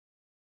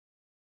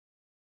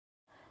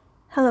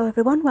Hello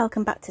everyone,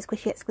 welcome back to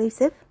Squishy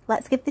Exclusive.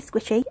 Let's give this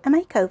squishy a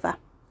makeover.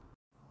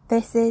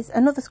 This is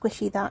another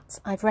squishy that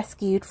I've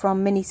rescued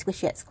from Mini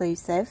Squishy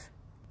Exclusive.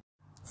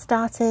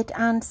 Started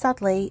and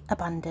sadly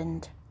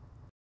abandoned.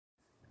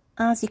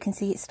 As you can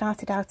see, it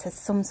started out as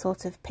some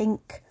sort of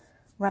pink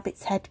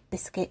rabbit's head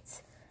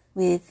biscuit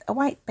with a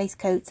white base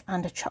coat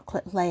and a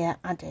chocolate layer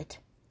added.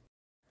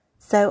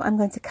 So I'm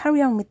going to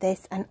carry on with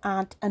this and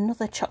add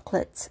another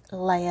chocolate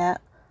layer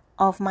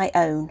of my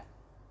own.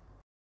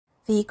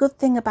 The good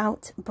thing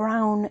about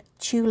brown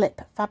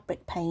tulip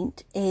fabric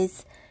paint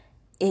is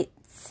it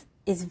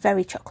is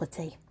very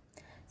chocolatey,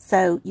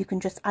 so you can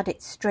just add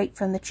it straight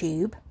from the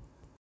tube.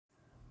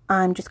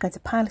 I'm just going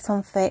to pile it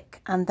on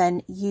thick and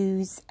then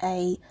use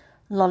a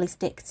lolly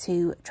stick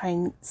to try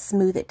and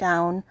smooth it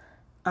down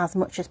as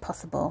much as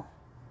possible.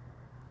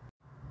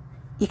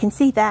 You can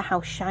see there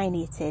how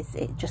shiny it is.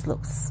 It just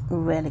looks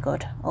really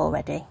good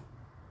already.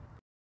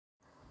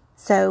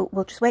 So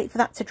we'll just wait for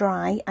that to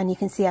dry, and you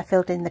can see I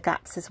filled in the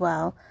gaps as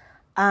well,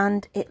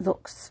 and it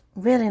looks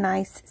really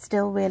nice,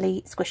 still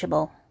really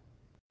squishable.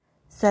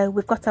 So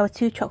we've got our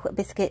two chocolate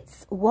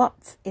biscuits.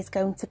 What is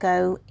going to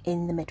go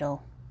in the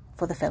middle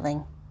for the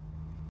filling?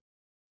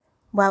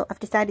 Well, I've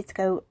decided to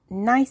go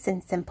nice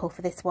and simple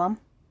for this one.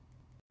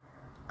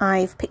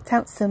 I've picked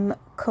out some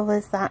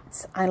colours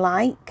that I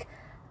like,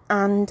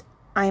 and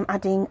I'm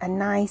adding a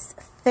nice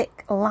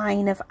thick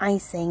line of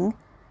icing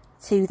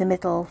to the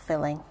middle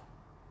filling.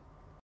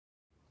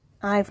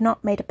 I've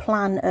not made a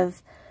plan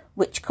of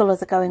which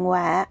colours are going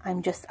where.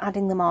 I'm just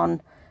adding them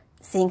on,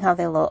 seeing how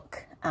they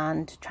look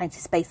and trying to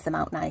space them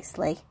out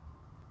nicely.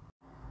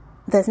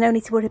 There's no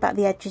need to worry about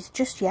the edges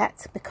just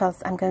yet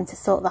because I'm going to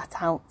sort that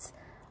out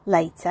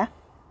later.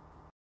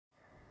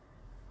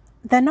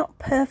 They're not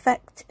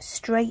perfect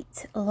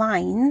straight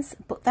lines,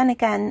 but then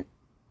again,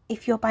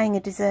 if you're buying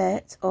a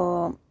dessert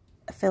or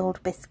a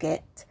filled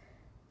biscuit,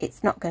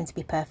 it's not going to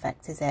be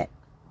perfect, is it?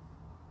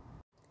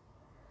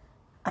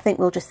 I think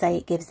we'll just say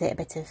it gives it a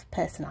bit of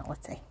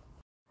personality.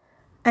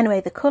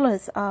 Anyway, the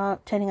colours are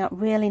turning out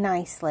really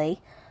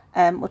nicely.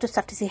 We'll just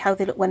have to see how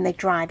they look when they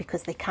dry,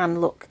 because they can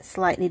look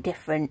slightly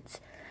different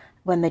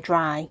when they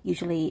dry,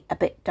 usually a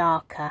bit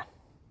darker.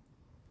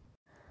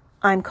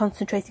 I'm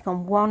concentrating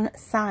on one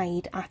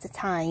side at a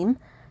time,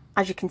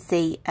 as you can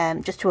see,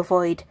 just to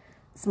avoid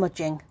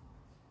smudging.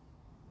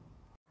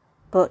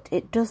 But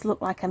it does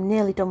look like I'm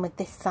nearly done with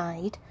this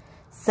side,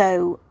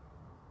 so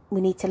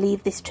we need to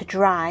leave this to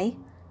dry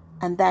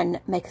and then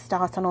make a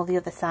start on all the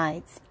other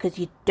sides, because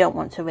you don't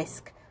want to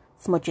risk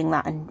smudging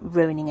that and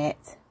ruining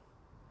it.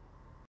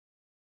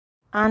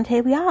 And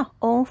here we are,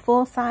 all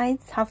four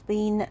sides have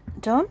been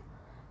done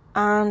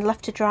and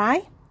left to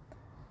dry.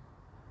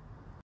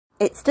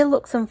 It still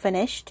looks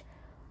unfinished.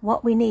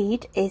 What we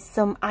need is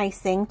some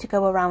icing to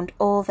go around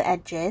all the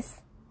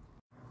edges,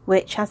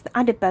 which has the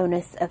added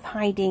bonus of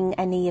hiding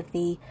any of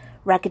the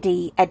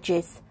raggedy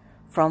edges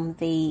from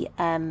the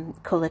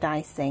coloured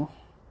icing.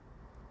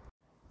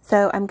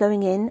 So I'm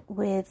going in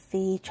with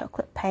the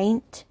chocolate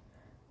paint,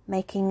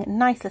 making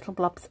nice little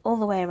blobs all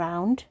the way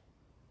around.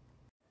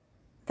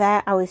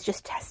 There I was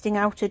just testing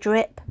out a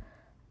drip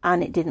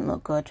and it didn't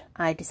look good.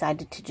 I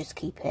decided to just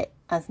keep it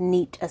as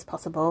neat as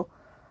possible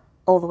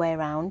all the way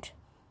around.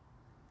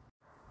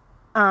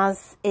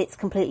 As it's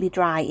completely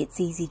dry, it's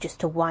easy just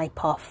to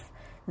wipe off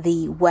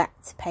the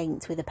wet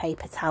paint with a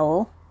paper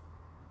towel.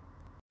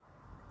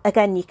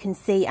 Again, you can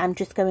see I'm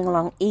just going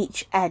along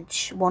each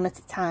edge one at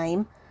a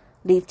time.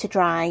 Leave to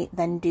dry,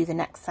 then do the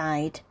next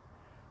side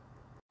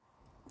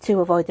to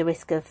avoid the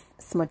risk of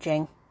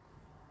smudging.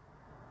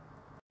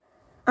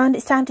 And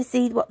it's time to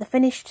see what the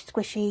finished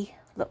squishy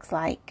looks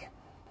like.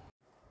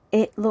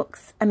 It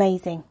looks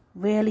amazing,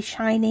 really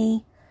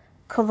shiny,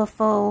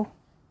 colourful.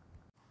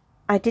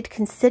 I did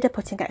consider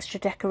putting extra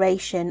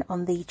decoration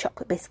on the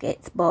chocolate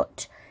biscuits,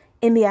 but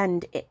in the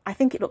end I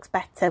think it looks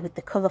better with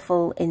the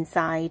colourful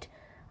inside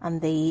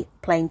and the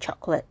plain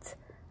chocolate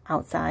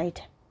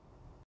outside.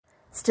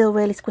 Still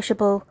really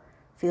squishable,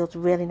 feels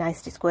really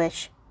nice to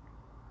squish.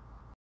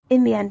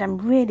 In the end, I'm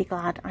really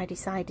glad I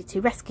decided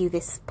to rescue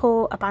this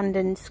poor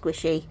abandoned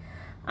squishy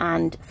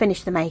and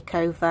finish the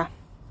makeover.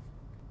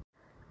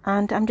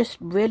 And I'm just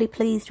really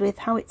pleased with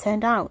how it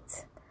turned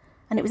out.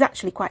 And it was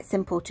actually quite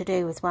simple to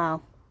do as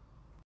well.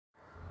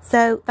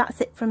 So that's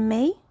it from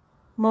me.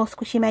 More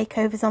squishy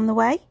makeovers on the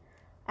way.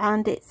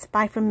 And it's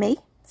bye from me,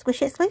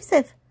 Squishy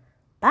Exclusive.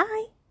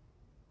 Bye!